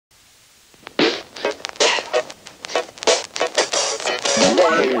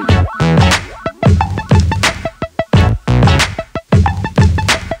Welcome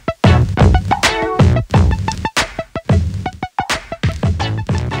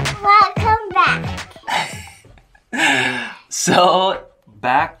back. So,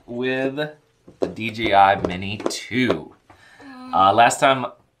 back with the DJI Mini 2. Last time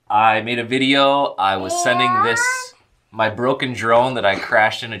I made a video, I was sending my broken drone that I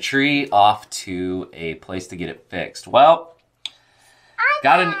crashed in a tree off to a place to get it fixed. Well,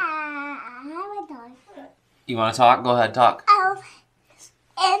 you want to talk? Go ahead, talk. Oh,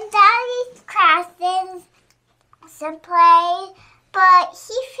 and Daddy's crashing some play, but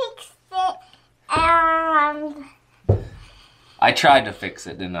he fixed it, and I tried to fix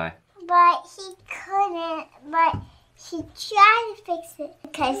it, didn't I? but he couldn't. But he tried to fix it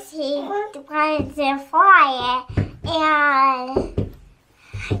because he wanted to fly it, and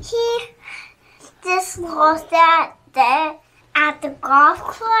he just lost at the golf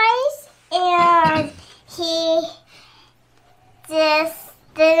course, and he just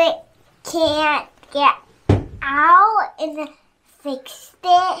can't get out and fixed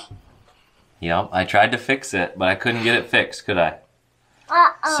it. Yep, I tried to fix it, but I couldn't get it fixed, could I?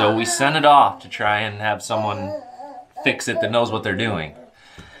 So we sent it off to try and have someone fix it that knows what they're doing.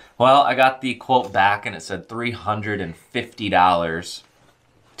 Well, I got the quote back and it said $350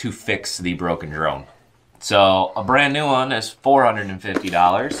 to fix the broken drone. So a brand new one is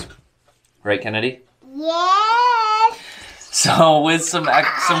 $450. Right, Kennedy? Yes. So with some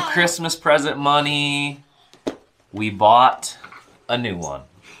Christmas present money, we bought a new one.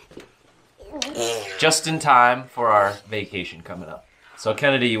 Just in time for our vacation coming up. So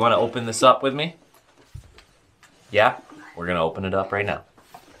Kennedy, you want to open this up with me? Yeah? We're going to open it up right now.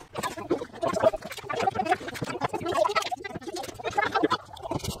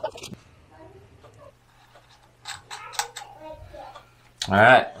 All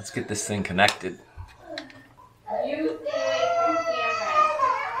right, let's get this thing connected.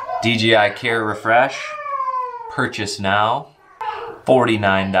 DJI Care Refresh, purchase now,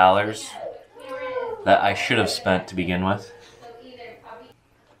 $49 that I should have spent to begin with.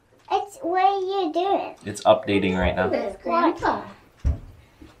 What are you doing? It's updating right now. Grandpa. And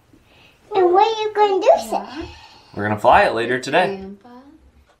what are you going to do, sir? We're going to fly it later today. Grandpa.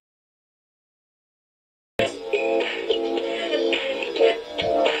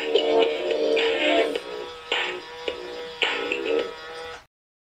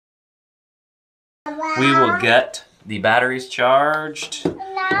 We will get the batteries charged.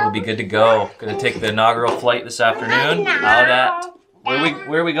 We'll be good to go. Gonna take the inaugural flight this afternoon. Out at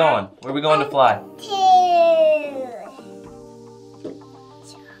where are we going? Where are we going to fly?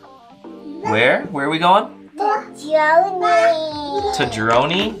 Where? Where are we going? Joni. To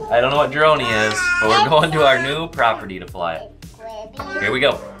Droney? I don't know what Droney is, but we're going to our new property to fly it. Here we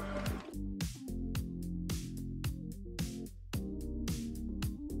go.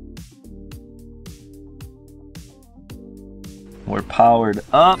 We're powered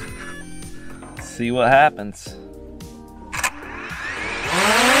up. Let's see what happens.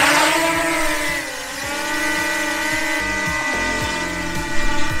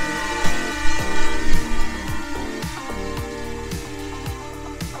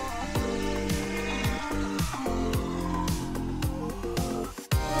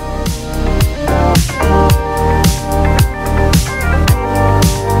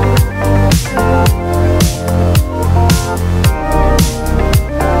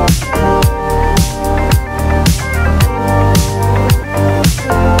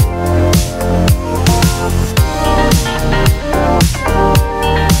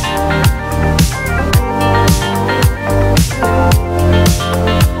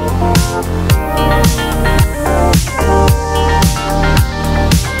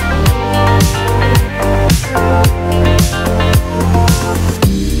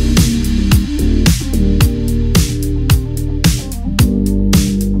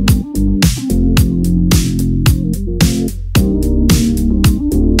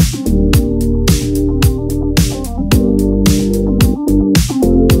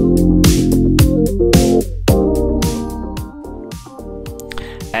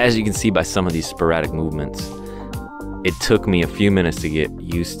 As you can see by some of these sporadic movements, it took me a few minutes to get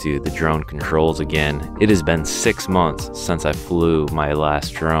used to the drone controls again. It has been 6 months since I flew my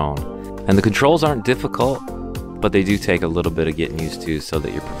last drone, and the controls aren't difficult, but they do take a little bit of getting used to so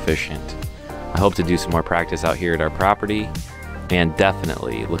that you're proficient. I hope to do some more practice out here at our property, and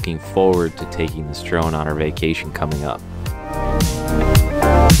definitely looking forward to taking this drone on our vacation coming up.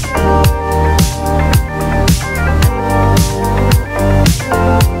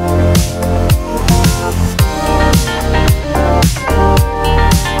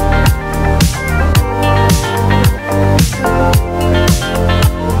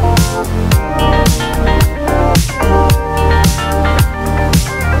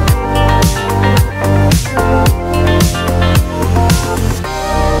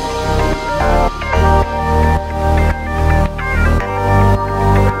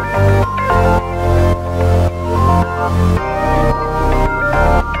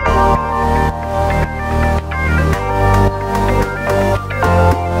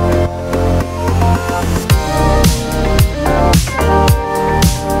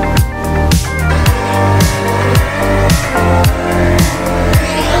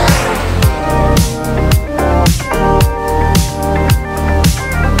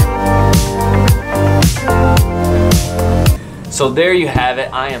 So there you have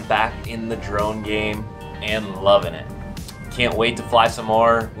it. I am back in the drone game and loving it. Can't wait to fly some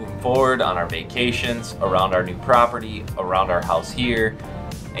more moving forward on our vacations, around our new property, around our house here,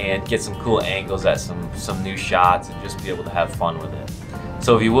 and get some cool angles at some new shots and just be able to have fun with it.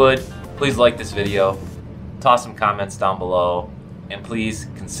 So if you would, please like this video, toss some comments down below, and please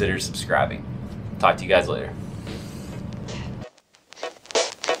consider subscribing. Talk to you guys later.